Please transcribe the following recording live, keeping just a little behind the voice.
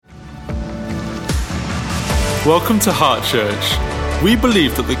Welcome to Heart Church. We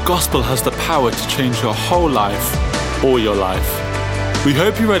believe that the gospel has the power to change your whole life, or your life. We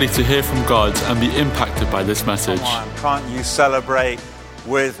hope you're ready to hear from God and be impacted by this message. Come on, can't you celebrate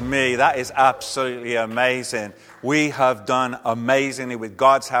with me? That is absolutely amazing. We have done amazingly with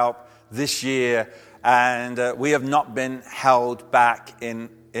God's help this year, and we have not been held back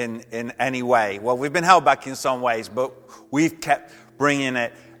in any way. Well, we've been held back in some ways, but we've kept bringing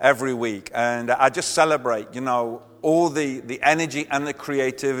it every week. And I just celebrate, all the energy and the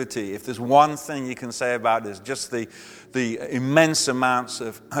creativity. If there's one thing you can say about this, just the immense amounts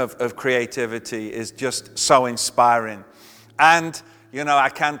of creativity is just so inspiring. And, I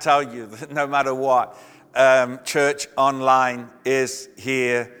can tell you that no matter what, church online is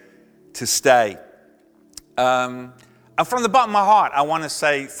here to stay. And from the bottom of my heart, I want to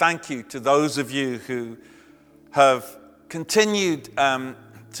say thank you to those of you who have continued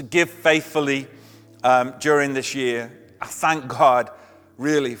to give faithfully during this year. I thank God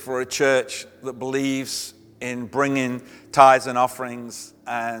really for a church that believes in bringing tithes and offerings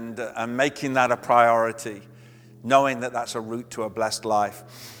and making that a priority, knowing that that's a route to a blessed life.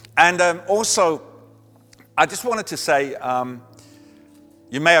 And also, I just wanted to say,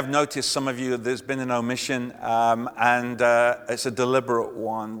 you may have noticed, some of you, there's been an omission, and it's a deliberate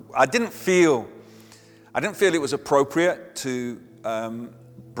one. I didn't feel it was appropriate to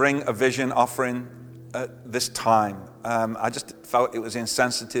bring a vision offering at this time. I just felt it was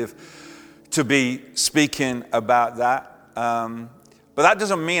insensitive to be speaking about that. But that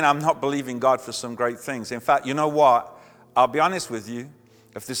doesn't mean I'm not believing God for some great things. In fact, you know what? I'll be honest with you.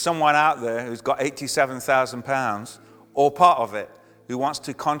 If there's someone out there who's got £87,000 or part of it who wants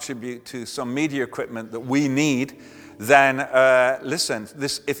to contribute to some media equipment that we need, then listen,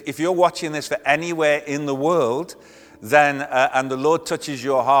 if you're watching this for anywhere in the world, then and the Lord touches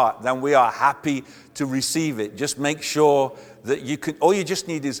your heart, then we are happy to receive it. Just make sure that you can. All you just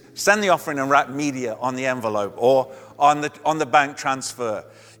need is send the offering and write media on the envelope or on the bank transfer.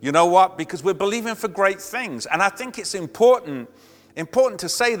 You know what? Because we're believing for great things, and I think it's important to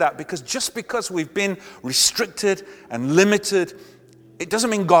say that, because just because we've been restricted and limited, it doesn't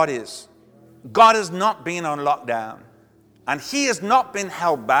mean God is. God has not been on lockdown, and He has not been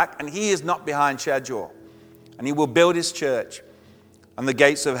held back, and He is not behind schedule. And He will build His church, and the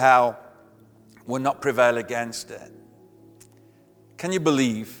gates of hell will not prevail against it. Can you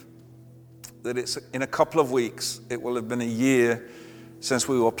believe that it's in a couple of weeks, it will have been a year since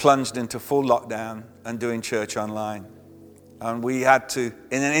we were plunged into full lockdown and doing church online? And we had to,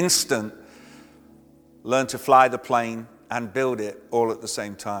 in an instant, learn to fly the plane and build it all at the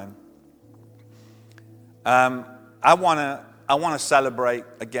same time. I want to celebrate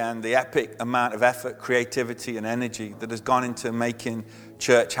again the epic amount of effort, creativity, and energy that has gone into making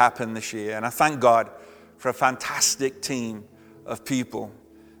church happen this year. And I thank God for a fantastic team of people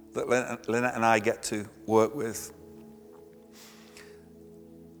that Lynette and I get to work with.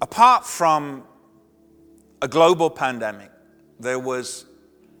 Apart from a global pandemic, there was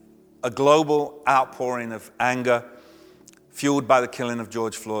a global outpouring of anger fueled by the killing of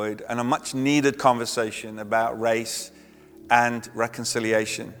George Floyd, and a much needed conversation about race and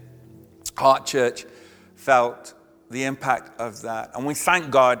reconciliation. Heart Church felt the impact of that. And we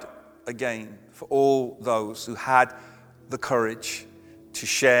thank God again for all those who had the courage to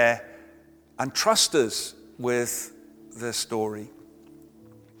share and trust us with their story.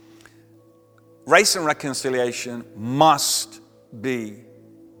 Race and reconciliation must be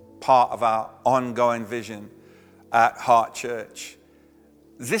part of our ongoing vision at Heart Church.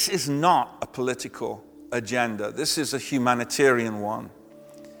 This is not a political agenda. This is a humanitarian one.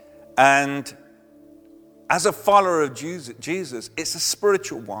 And as a follower of Jesus, it's a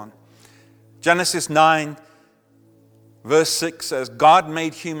spiritual one. Genesis 9, verse 6 says, God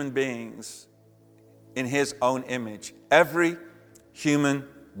made human beings in His own image. Every human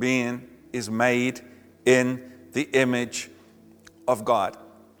being is made in the image of God.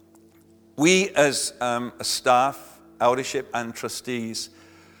 We as a staff, eldership, and trustees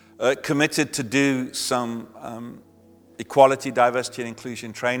committed to do some equality, diversity, and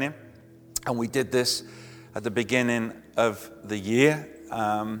inclusion training. And we did this at the beginning of the year.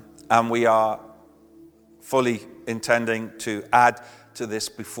 And we are fully intending to add to this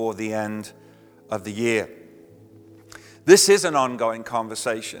before the end of the year. This is an ongoing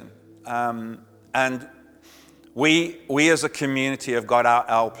conversation. And we as a community have got our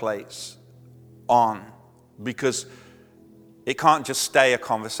L plates on, because it can't just stay a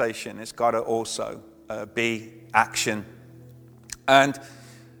conversation. It's got to also be action. And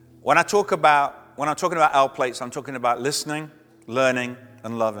when I'm talking about L plates, I'm talking about listening, learning,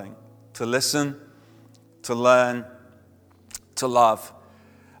 and loving. To listen, to learn, to love.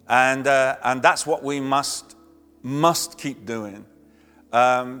 And that's what we must keep doing,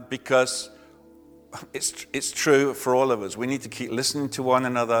 because it's true for all of us. We need to keep listening to one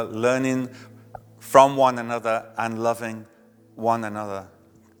another, learning from one another, and loving one another.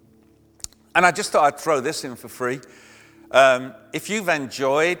 And I just thought I'd throw this in for free. If you've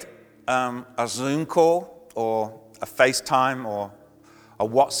enjoyed a Zoom call or a FaceTime or a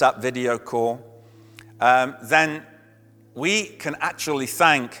WhatsApp video call, then we can actually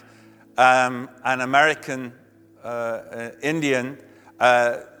thank an American Indian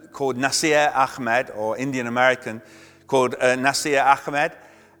called Nasir Ahmed, or Indian American called Nasir Ahmed,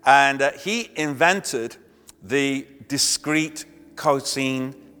 and he invented the discrete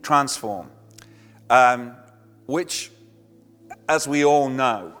cosine transform, which, as we all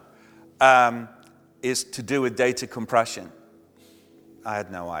know, is to do with data compression. I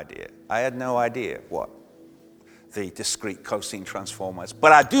had no idea what the discrete cosine transform was.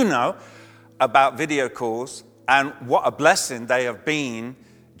 But I do know about video calls and what a blessing they have been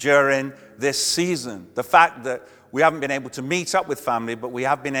during this season. The fact that we haven't been able to meet up with family, but we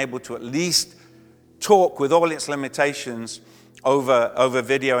have been able to at least talk with all its limitations over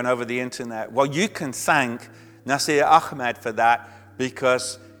video and over the internet. Well, you can thank Nasir Ahmed for that,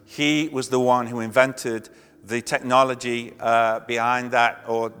 because he was the one who invented the technology behind that,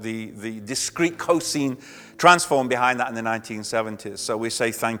 or the discrete cosine transform behind that in the 1970s. So we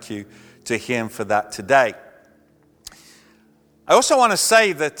say thank you to him for that today. I also want to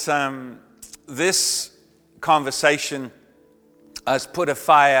say that this conversation has put a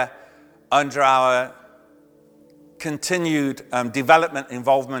fire under our continued development,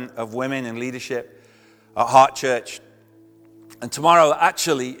 involvement of women in leadership at Heart Church. And tomorrow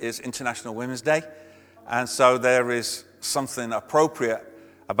actually is International Women's Day. And so there is something appropriate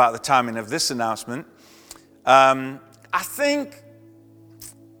about the timing of this announcement. I think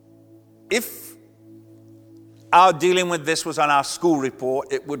if our dealing with this was on our school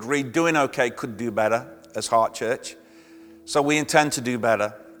report, it would read, doing okay, could do better as Heart Church. So we intend to do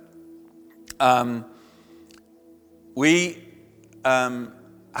better. We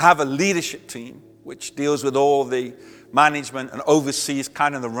have a leadership team which deals with all the management and oversees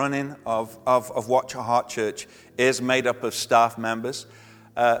kind of the running of what Heart Church is, made up of staff members.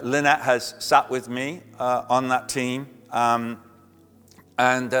 Lynette has sat with me on that team,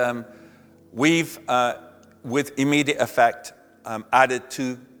 and we've, with immediate effect, added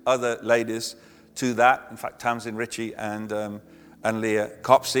 2 other ladies to that. In fact, Tamsin Ritchie and Leah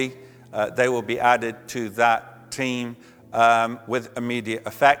Copsey, they will be added to that team with immediate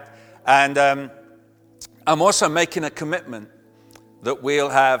effect. And I'm also making a commitment that we'll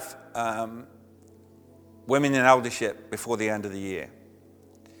have women in eldership before the end of the year.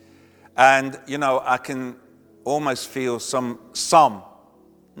 And, you know, I can almost feel some,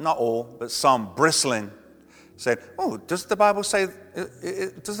 not all, but some bristling, saying, oh, does the Bible say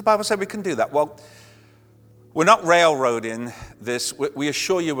we can do that? Well, we're not railroading this. We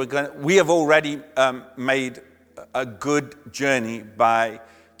assure you we have already made a good journey by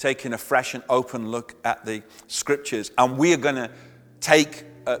taking a fresh and open look at the scriptures. And we are going to take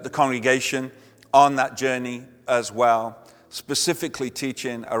the congregation on that journey as well, specifically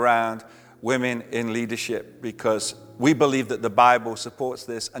teaching around women in leadership, because we believe that the Bible supports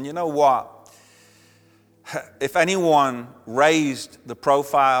this. And you know what? If anyone raised the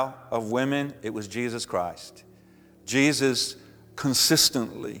profile of women, it was Jesus Christ. Jesus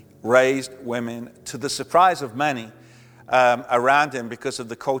consistently raised women, to the surprise of many around him because of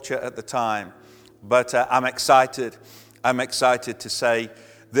the culture at the time. But I'm excited to say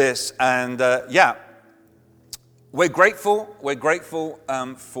this. And we're grateful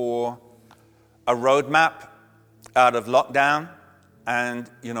for a roadmap out of lockdown. And,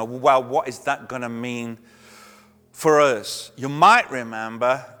 you know, well, what is that going to mean for us? You might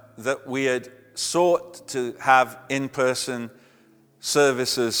remember that we had sought to have in-person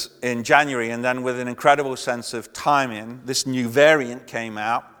services in January, and then with an incredible sense of timing, this new variant came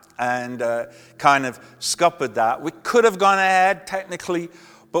out and kind of scuppered that. We could have gone ahead technically,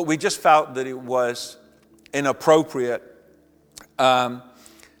 but we just felt that it was inappropriate.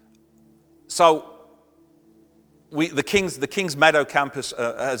 So the Kings Meadow campus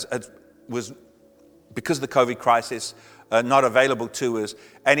was, because of the COVID crisis, not available to us.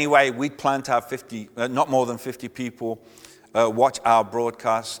 Anyway, we plan to have not more than 50 people watch our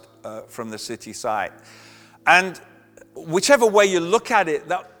broadcast from the city site. And whichever way you look at it,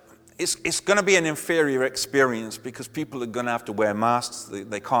 it's going to be an inferior experience, because people are going to have to wear masks.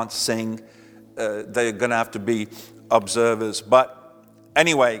 They can't sing. They're going to have to be observers. But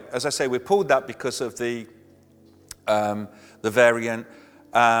anyway, as I say, we pulled that because of the variant.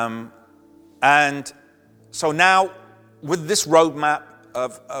 And so now, with this roadmap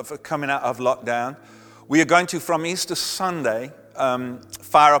of coming out of lockdown, we are going to, from Easter Sunday,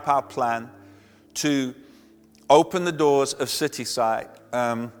 fire up our plan to open the doors of Cityside.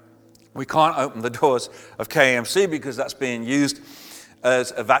 We can't open the doors of KMC because that's being used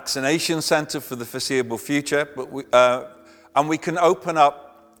as a vaccination center for the foreseeable future. But and we can open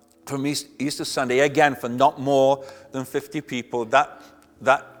up from Easter Sunday, again, for not more than 50 people. That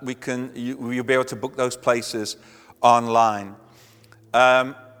you'll be able to book those places online.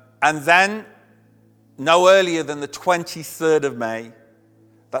 And then, no earlier than the 23rd of May,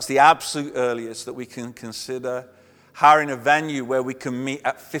 that's the absolute earliest that we can consider hiring a venue where we can meet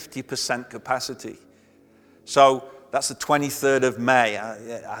at 50% capacity. So that's the 23rd of May.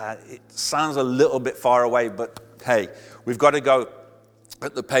 It sounds a little bit far away, but hey, we've got to go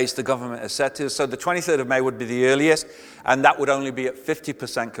at the pace the government has set to us. So the 23rd of May would be the earliest, and that would only be at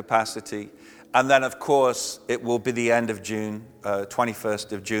 50% capacity. And then, of course, it will be the end of June,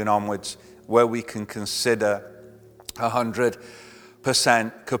 21st of June onwards, where we can consider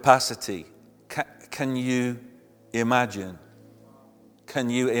 100% capacity. Can you imagine? Can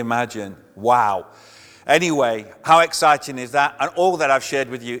you imagine? Wow. Anyway, how exciting is that? And all that I've shared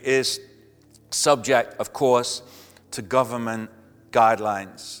with you is subject, of course, to government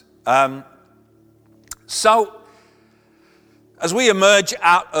guidelines. So, as we emerge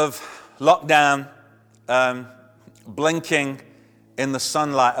out of lockdown, blinking in the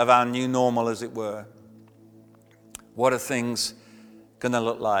sunlight of our new normal, as it were, what are things going to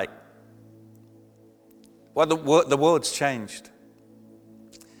look like? Well, the world's changed.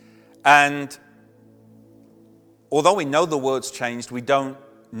 And although we know the world's changed, we don't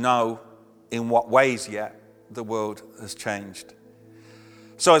know in what ways yet the world has changed.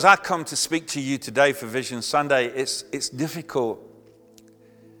 So as I come to speak to you today for Vision Sunday, it's difficult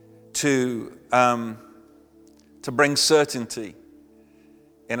to bring certainty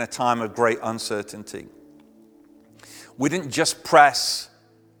in a time of great uncertainty. We didn't just press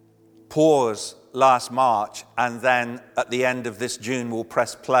pause last March and then at the end of this June we'll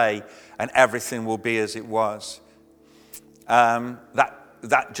press play and everything will be as it was.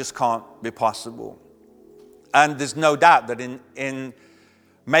 That just can't be possible. And there's no doubt that in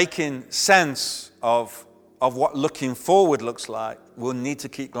making sense of what looking forward looks like, we'll need to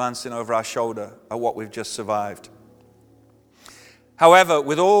keep glancing over our shoulder at what we've just survived. However,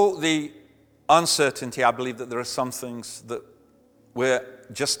 with all the uncertainty, I believe that there are some things that we're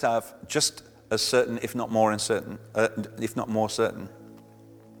just as certain, if not more certain.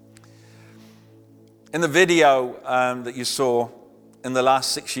 In the video that you saw in the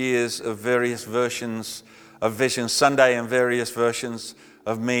last 6 years of various versions of Vision Sunday and various versions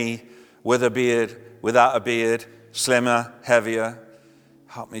of me with a beard, without a beard, slimmer, heavier,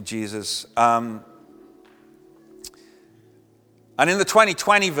 help me Jesus. And in the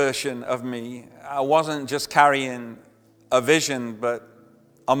 2020 version of me, I wasn't just carrying a vision, but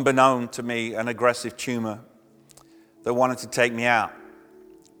unbeknown to me, an aggressive tumor that wanted to take me out.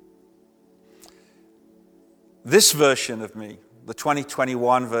 This version of me, the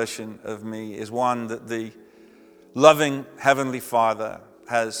 2021 version of me, is one that the loving Heavenly Father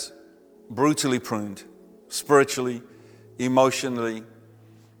has brutally pruned, spiritually, emotionally,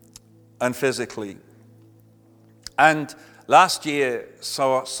 and physically. And last year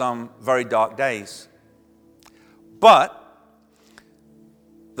saw some very dark days. But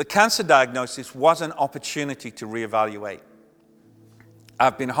the cancer diagnosis was an opportunity to reevaluate.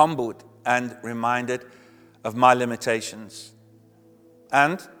 I've been humbled and reminded of my limitations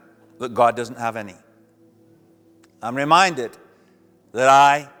and that God doesn't have any. I'm reminded that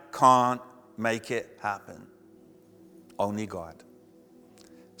I can't make it happen. Only God.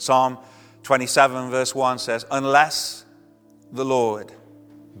 Psalm 27 verse 1 says, unless the Lord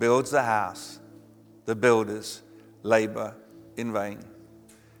builds the house, the builders labor in vain.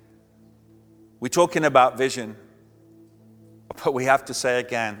 We're talking about vision, but we have to say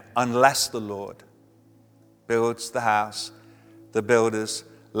again, unless the Lord builds the house, the builders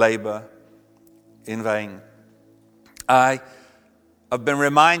labor in vain. I have been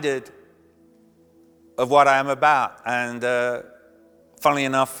reminded of what I am about, and funnily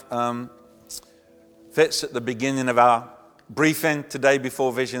enough, Fitz at the beginning of our briefing today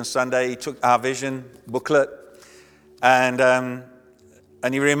before Vision Sunday, he took our vision booklet and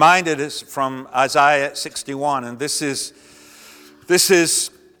he reminded us from Isaiah 61, and this is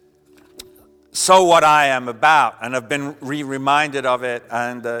so what I am about, and I've been reminded of it,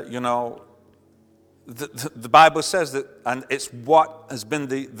 and the Bible says that, and it's what has been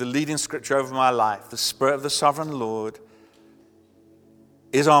the leading scripture over my life, the Spirit of the Sovereign Lord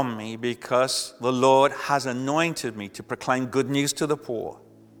is on me because the Lord has anointed me to proclaim good news to the poor,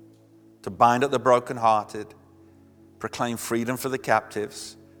 to bind up the brokenhearted, proclaim freedom for the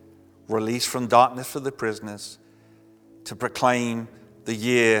captives, release from darkness for the prisoners, to proclaim the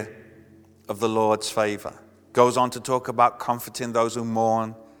year of the Lord's favor. Goes on to talk about comforting those who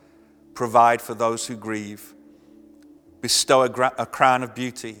mourn, provide for those who grieve, bestow a crown of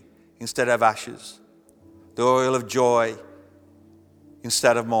beauty instead of ashes, the oil of joy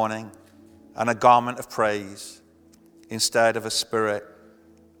instead of mourning, and a garment of praise instead of a spirit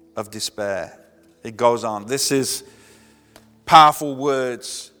of despair. It goes on. This is powerful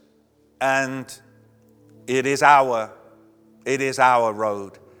words, and it is our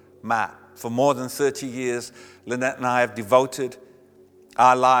road map. For more than 30 years, Lynette and I have devoted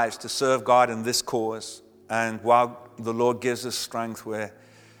our lives to serve God in this cause. And while the Lord gives us strength, we're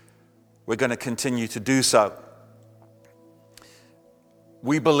going to continue to do so.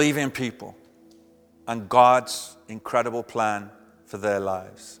 We believe in people and God's incredible plan for their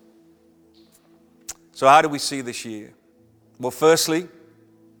lives. So how do we see this year? Well, firstly,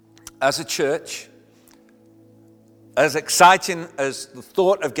 as a church, as exciting as the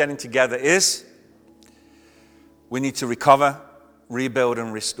thought of getting together is, we need to recover, rebuild,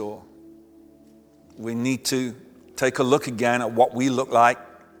 and restore. We need to take a look again at what we look like.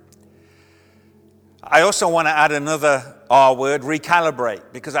 I also want to add another R word, recalibrate,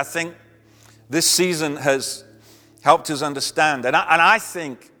 because I think this season has helped us understand. And I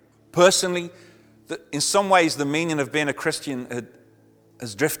think, personally, that in some ways the meaning of being a Christian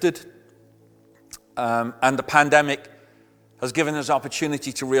has drifted. And the pandemic has given us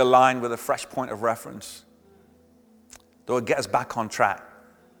opportunity to realign with a fresh point of reference that will get us back on track.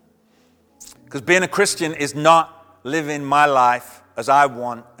 Because being a Christian is not living my life as I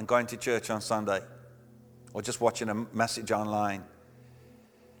want and going to church on Sunday or just watching a message online.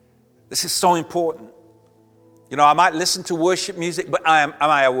 This is so important. You know, I might listen to worship music, but am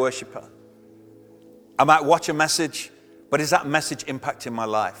I a worshiper? I might watch a message, but is that message impacting my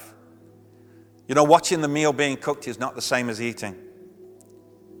life? You know, watching the meal being cooked is not the same as eating.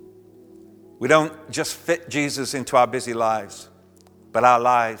 We don't just fit Jesus into our busy lives, but our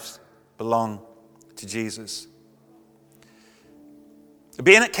lives belong to Jesus.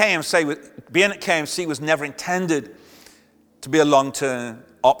 Being at KMC was never intended to be a long-term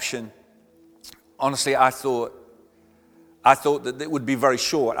option. Honestly, I thought that it would be very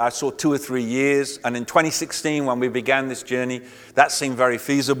short. I saw 2 or 3 years, and in 2016, when we began this journey, that seemed very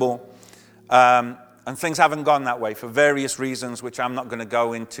feasible. And things haven't gone that way for various reasons, which I'm not going to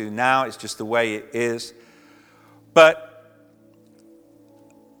go into now. It's just the way it is. But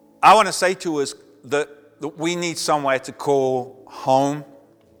I want to say to us that we need somewhere to call home.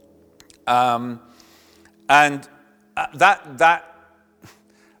 And that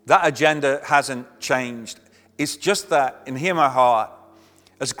agenda hasn't changed. It's just that, in hear my heart,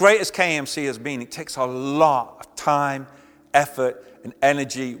 as great as KMC has been, it takes a lot of time, effort, and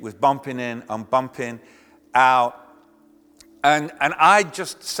energy with bumping in and bumping out. And I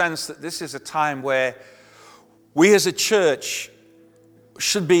just sense that this is a time where we as a church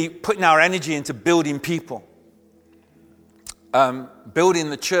should be putting our energy into building people.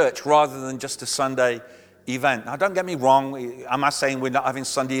 Building the church rather than just a Sunday event. Now, don't get me wrong. Am I saying we're not having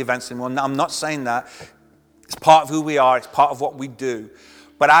Sunday events anymore? No, I'm not saying that. It's part of who we are. It's part of what we do.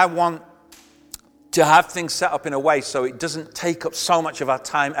 But I want to have things set up in a way so it doesn't take up so much of our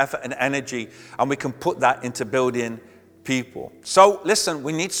time, effort, and energy, and we can put that into building people. So, listen,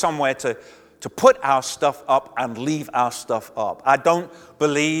 we need somewhere to put our stuff up and leave our stuff up. I don't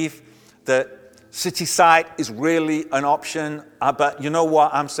believe that city site is really an option, but you know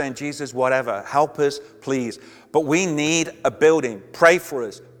what? I'm saying, Jesus, whatever. Help us, please. But we need a building. Pray for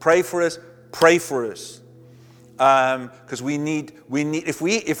us. Pray for us. Pray for us. Because we need. If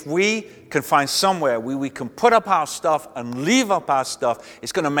we can find somewhere where we can put up our stuff and leave up our stuff,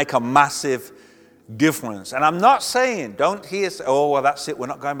 it's going to make a massive difference. And I'm not saying, don't hear, oh, well, that's it. We're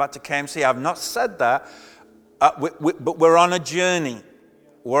not going back to KMC. I've not said that. But we're on a journey.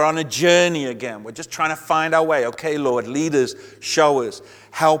 We're on a journey again. We're just trying to find our way. Okay, Lord, lead us, show us,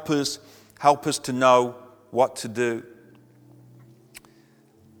 help us to know what to do.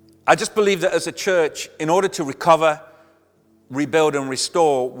 I just believe that as a church, in order to recover, rebuild, and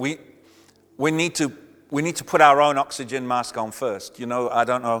restore, we need to put our own oxygen mask on first. You know, I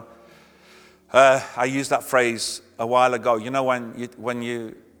don't know. I used that phrase a while ago. You know, when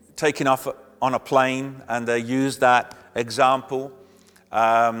you're taking off on a plane, and they use that example,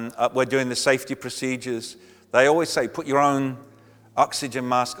 We're doing the safety procedures. They always say, put your own oxygen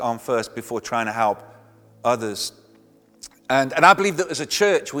mask on first before trying to help others. And I believe that as a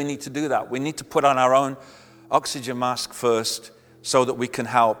church, we need to do that. We need to put on our own oxygen mask first so that we can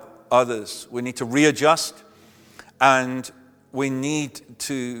help others. We need to readjust, and we need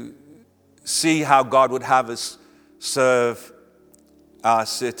to see how God would have us serve our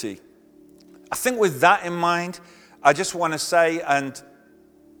city. I think with that in mind, I just want to say, and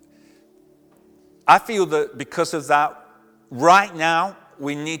I feel that because of that, right now,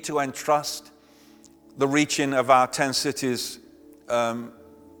 we need to entrust the reaching of our 10 cities,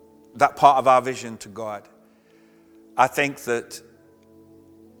 that part of our vision, to God. I think that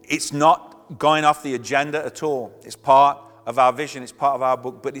it's not going off the agenda at all. It's part of our vision, it's part of our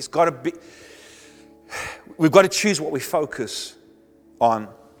book, but it's got to be, we've got to choose what we focus on.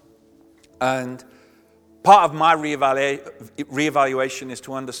 And part of my reevaluation is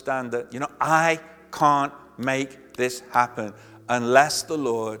to understand that, I can't make this happen unless the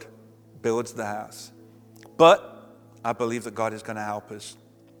Lord builds the house. But I believe that God is going to help us.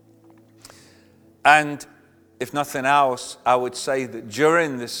 And if nothing else, I would say that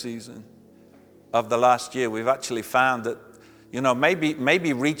during this season of the last year, we've actually found that,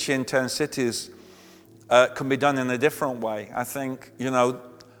 maybe reaching 10 cities can be done in a different way. I think,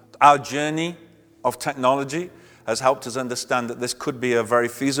 our journey of technology has helped us understand that this could be a very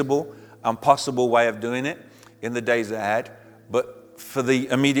feasible and possible way of doing it in the days ahead. But for the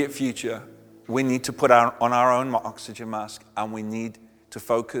immediate future, we need to put on our own oxygen mask, and we need to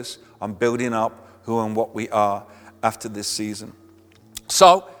focus on building up who and what we are after this season.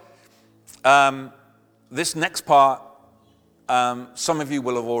 So, this next part, some of you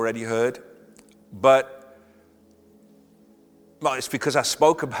will have already heard, but it's because I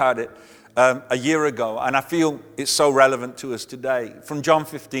spoke about it a year ago, and I feel it's so relevant to us today. From John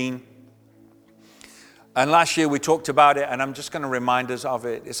 15, and last year we talked about it, and I'm just going to remind us of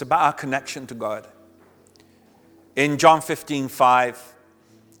it. It's about our connection to God. In John 15:5,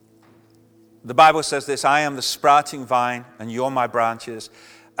 the Bible says this: I am the sprouting vine, and you're my branches.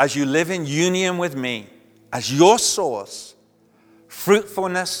 As you live in union with me, as your source,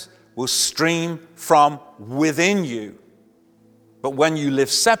 fruitfulness will stream from within you. But when you live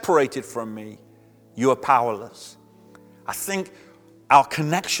separated from me, you are powerless. I think our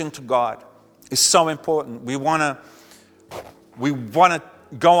connection to God is so important. We want to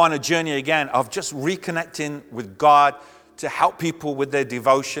go on a journey again of just reconnecting with God to help people with their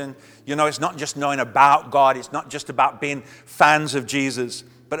devotion. It's not just knowing about God. It's not just about being fans of Jesus,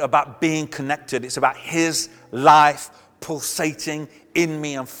 but about being connected. It's about His life pulsating in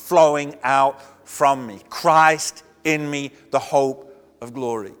me and flowing out from me. Christ in me, the hope of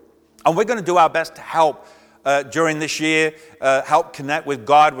glory. And we're going to do our best to help during this year, help connect with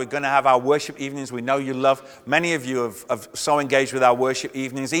God. We're going to have our worship evenings. We know you love, many of you have so engaged with our worship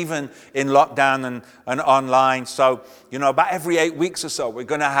evenings, even in lockdown and online. So, about every 8 weeks or so, we're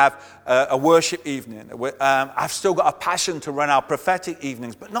going to have a worship evening. I've still got a passion to run our prophetic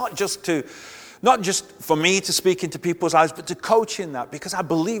evenings, but not just for me to speak into people's lives, but to coach in that, because I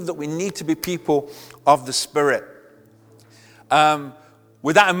believe that we need to be people of the Spirit.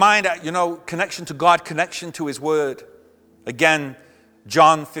 With that in mind, connection to God, connection to His Word. Again,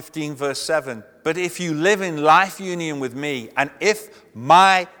 John 15, verse 7. But if you live in life union with me, and if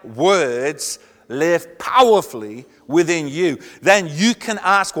my words live powerfully within you, then you can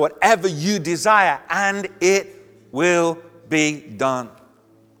ask whatever you desire, and it will be done.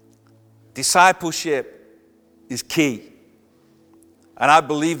 Discipleship is key. And I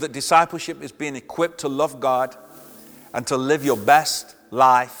believe that discipleship is being equipped to love God and to live your best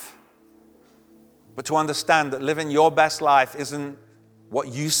life. But to understand that living your best life isn't what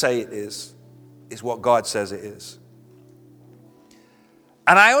you say it is, it's what God says it is.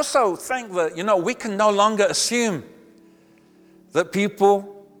 And I also think that, we can no longer assume that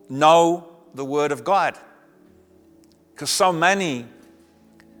people know the Word of God. Because so many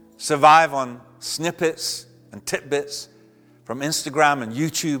survive on snippets and tidbits from Instagram and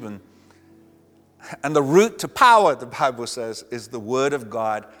YouTube, and the route to power, the Bible says, is the Word of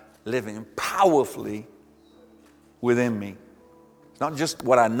God living powerfully within me. It's not just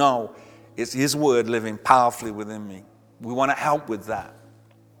what I know, it's His Word living powerfully within me. We want to help with that.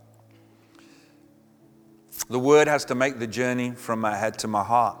 The Word has to make the journey from my head to my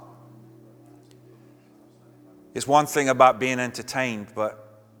heart. It's one thing about being entertained,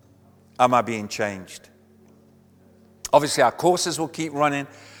 but am I being changed? Obviously, our courses will keep running.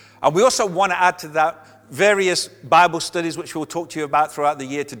 And we also want to add to that various Bible studies, which we'll talk to you about throughout the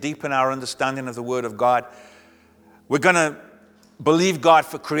year to deepen our understanding of the Word of God. We're going to believe God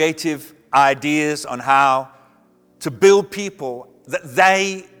for creative ideas on how to build people that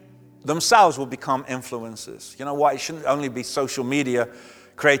they themselves will become influencers. You know what? It shouldn't only be social media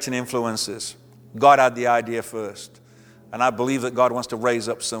creating influencers. God had the idea first. And I believe that God wants to raise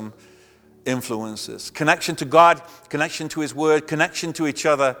up some influencers. Connection to God, connection to His Word, connection to each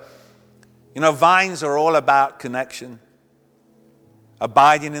other. You know, vines are all about connection.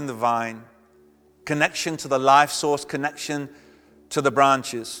 Abiding in the vine. Connection to the life source, connection to the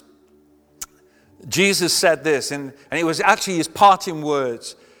branches. Jesus said this, and it was actually His parting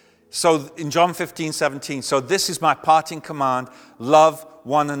words. So in John 15:17, so this is my parting command, love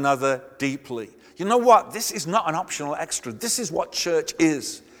one another deeply. You know what? This is not an optional extra. This is what church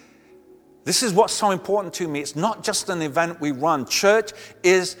is. This is what's so important to me. It's not just an event we run. Church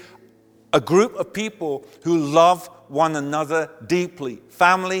is a group of people who love one another deeply.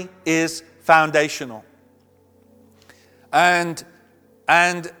 Family is foundational. And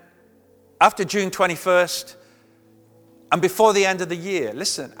after June 21st, and before the end of the year,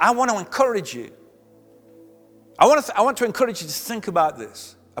 listen, I want to encourage you. I want to encourage you to think about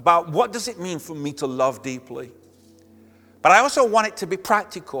this, about what does it mean for me to love deeply. But I also want it to be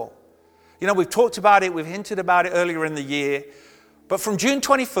practical. You know, we've talked about it, we've hinted about it earlier in the year. But from June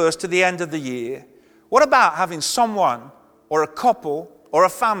 21st to the end of the year, what about having someone or a couple or a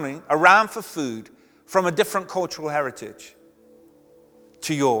family around for food from a different cultural heritage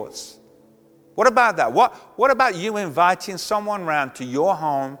to yours? What about that? What about you inviting someone around to your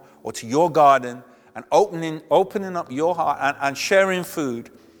home or to your garden and opening up your heart and sharing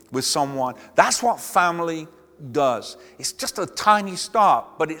food with someone? That's what family does. It's just a tiny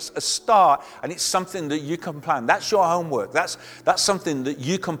start, but it's a start, and it's something that you can plan. That's your homework. That's something that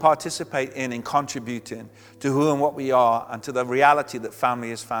you can participate in contributing to who and what we are and to the reality that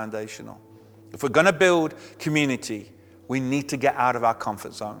family is foundational. If we're going to build community, we need to get out of our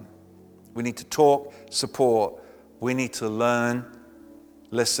comfort zone. We need to talk, support. We need to learn,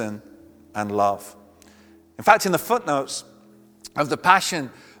 listen, and love. In fact, in the footnotes of the Passion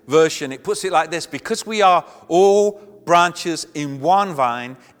Version, it puts it like this: because we are all branches in one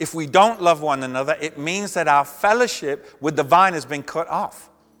vine, if we don't love one another, it means that our fellowship with the vine has been cut off.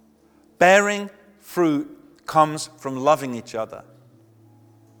 Bearing fruit comes from loving each other.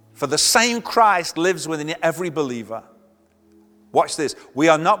 For the same Christ lives within every believer. Watch this. We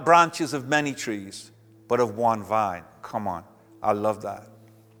are not branches of many trees, but of one vine. Come on. I love that.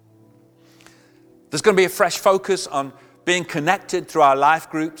 There's going to be a fresh focus on being connected through our life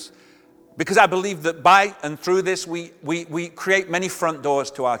groups, because I believe that by and through this, we create many front doors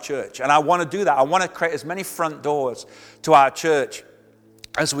to our church. And I want to do that. I want to create as many front doors to our church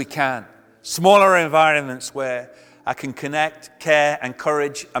as we can. Smaller environments where I can connect, care,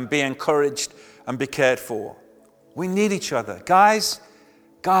 encourage, and be encouraged and be cared for. We need each other. Guys,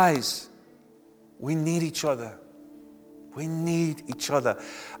 we need each other. We need each other.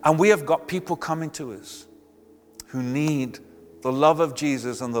 And we have got people coming to us who need the love of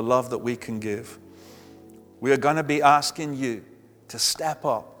Jesus and the love that we can give. We are going to be asking you to step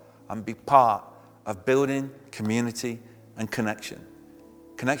up and be part of building community and connection.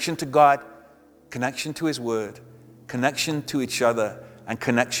 Connection to God, connection to His Word, connection to each other, and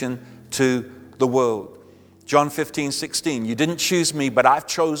connection to the world. John 15:16, you didn't choose me, but I've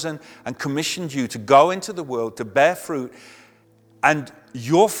chosen and commissioned you to go into the world, to bear fruit, and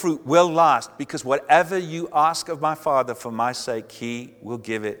your fruit will last, because whatever you ask of my Father for my sake, He will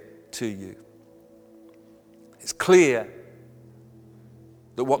give it to you. It's clear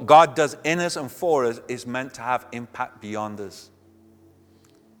that what God does in us and for us is meant to have impact beyond us.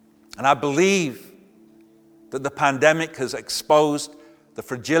 And I believe that the pandemic has exposed the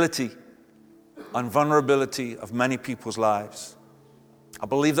fragility and vulnerability of many people's lives. I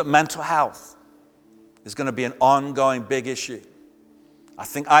believe that mental health is going to be an ongoing big issue. I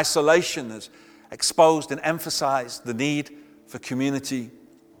think isolation has exposed and emphasized the need for community,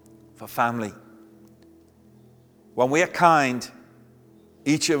 for family. When we are kind,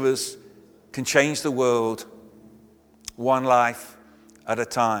 each of us can change the world one life at a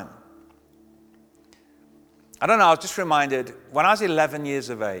time. I don't know, I was just reminded, when I was 11 years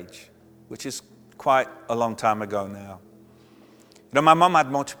of age, which is quite a long time ago now. You know, my mum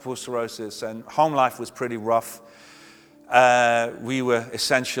had multiple sclerosis, and home life was pretty rough. We were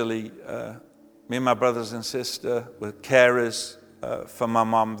essentially, me and my brothers and sister were carers for my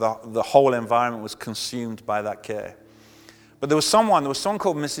mum. The whole environment was consumed by that care. But there was someone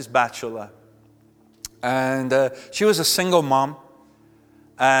called Mrs. Batchelor, and she was a single mom,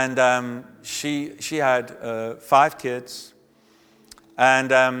 and she had 5 kids,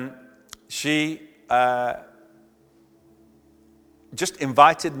 and she just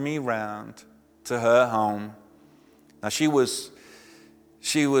invited me round to her home. Now, she was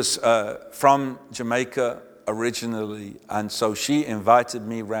from Jamaica originally, and so she invited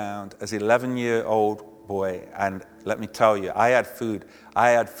me round as an 11-year-old boy. And let me tell you, I had food.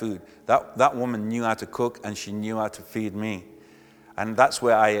 That woman knew how to cook, and she knew how to feed me. And that's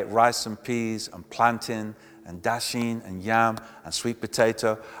where I ate rice and peas and plantain and dasheen and yam and sweet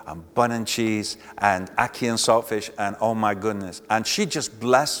potato and bun and cheese and ackee and saltfish, and oh my goodness. And she just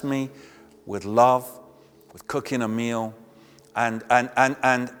blessed me with love, with cooking a meal. And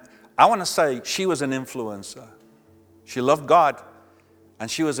I want to say she was an influencer. She loved God, and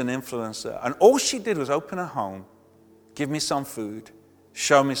she was an influencer. And all she did was open her home, give me some food,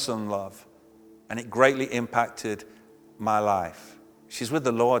 show me some love. And it greatly impacted my life. She's with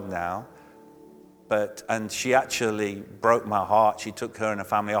the Lord now, and she actually broke my heart. She took her and her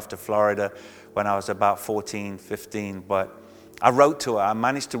family off to Florida when I was about 14, 15. But I wrote to her. I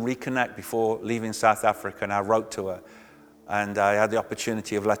managed to reconnect before leaving South Africa, and I wrote to her. And I had the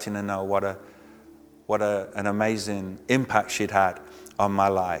opportunity of letting her know what an amazing impact she'd had on my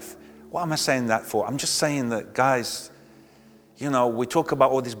life. What am I saying that for? I'm just saying that, guys, we talk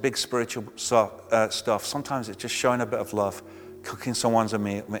about all this big spiritual stuff. Sometimes it's just showing a bit of love. Cooking someone's a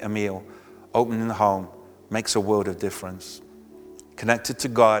meal, opening the home, makes a world of difference. Connected to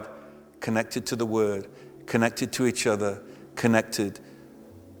God, connected to the Word, connected to each other, connected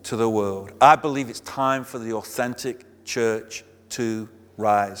to the world. I believe it's time for the authentic church to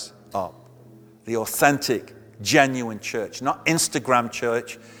rise up. The authentic, genuine church, not Instagram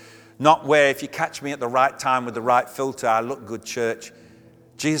church, not where if you catch me at the right time with the right filter, I look good church.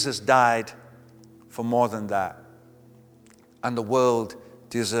 Jesus died for more than that. And the world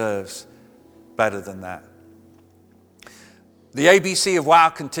deserves better than that. The ABC of WOW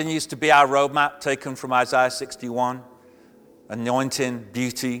continues to be our roadmap taken from Isaiah 61. Anointing,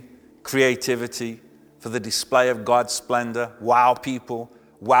 beauty, creativity for the display of God's splendor. WOW people,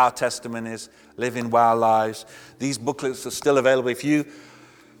 WOW testimonies, living WOW lives. These booklets are still available. If you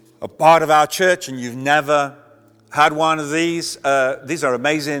are part of our church and you've never had one of these are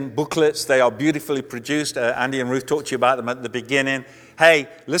amazing booklets. They are beautifully produced. Andy and Ruth talked to you about them at the beginning. Hey,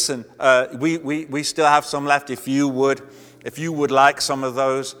 listen, we still have some left. If you would like some of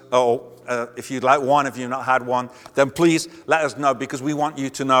those, or if you'd like one, if you've not had one, then please let us know, because we want you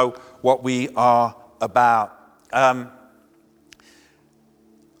to know what we are about.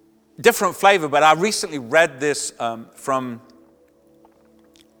 Different flavor, but I recently read this from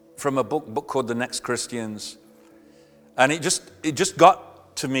a book called The Next Christians. And it just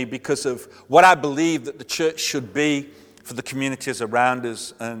got to me because of what I believe that the church should be for the communities around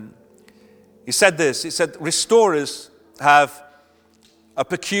us. And he said this, he said, restorers have a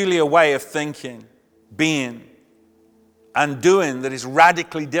peculiar way of thinking, being, and doing that is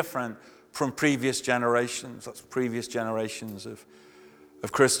radically different from previous generations. That's previous generations of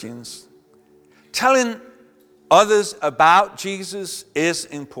Christians. Telling others about Jesus is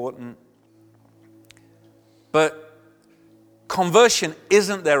important, but conversion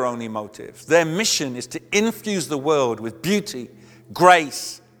isn't their only motive. Their mission is to infuse the world with beauty,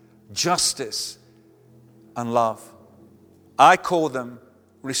 grace, justice, and love. I call them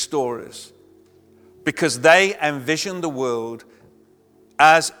restorers because they envision the world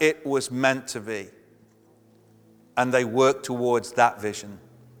as it was meant to be, and they work towards that vision.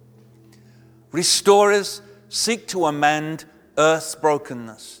 Restorers seek to amend earth's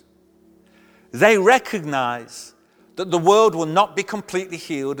brokenness. They recognize that the world will not be completely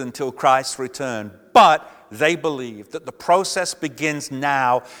healed until Christ's return, but they believe that the process begins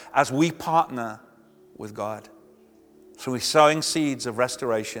now as we partner with God. Through sowing seeds of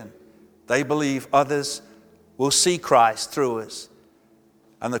restoration, they believe others will see Christ through us,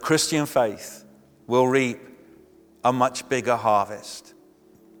 and the Christian faith will reap a much bigger harvest.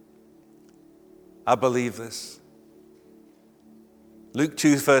 I believe this. Luke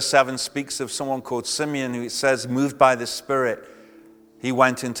 2 verse 7 speaks of someone called Simeon, who it says, moved by the Spirit, he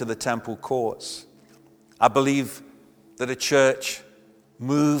went into the temple courts. I believe that a church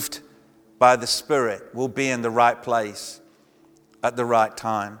moved by the Spirit will be in the right place at the right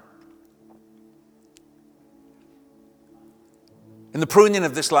time. In the pruning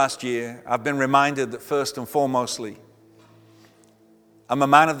of this last year, I've been reminded that first and foremostly, I'm a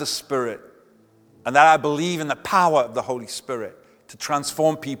man of the Spirit, and that I believe in the power of the Holy Spirit to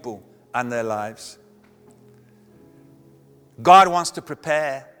transform people and their lives. God wants to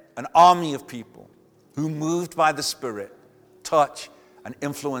prepare an army of people who, moved by the Spirit, touch and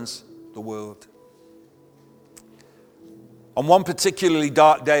influence the world. On one particularly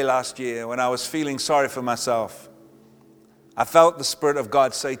dark day last year, when I was feeling sorry for myself, I felt the Spirit of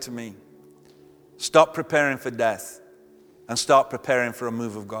God say to me, stop preparing for death and start preparing for a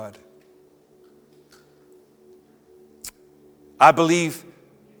move of God. I believe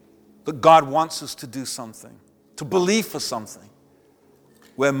that God wants us to do something, to believe for something,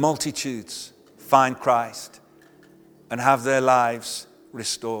 where multitudes find Christ and have their lives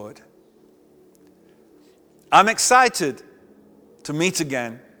restored. I'm excited to meet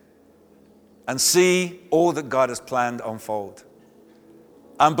again and see all that God has planned unfold.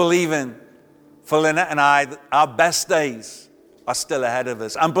 I'm believing for Lynette and I that our best days are still ahead of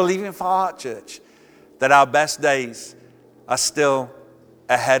us. I'm believing for Heart Church that our best days are still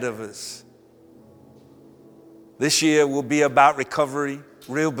ahead of us. This year will be about recovery,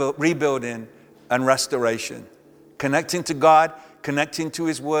 rebuilding, and restoration. Connecting to God, connecting to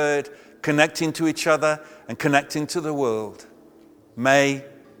His Word, connecting to each other, and connecting to the world. May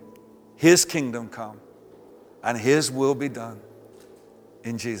His kingdom come and His will be done.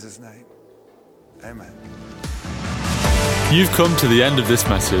 In Jesus' name, amen. You've come to the end of this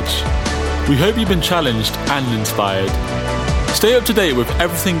message. We hope you've been challenged and inspired. Stay up to date with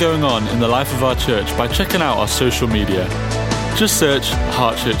everything going on in the life of our church by checking out our social media. Just search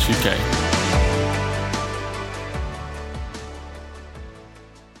Heart Church UK.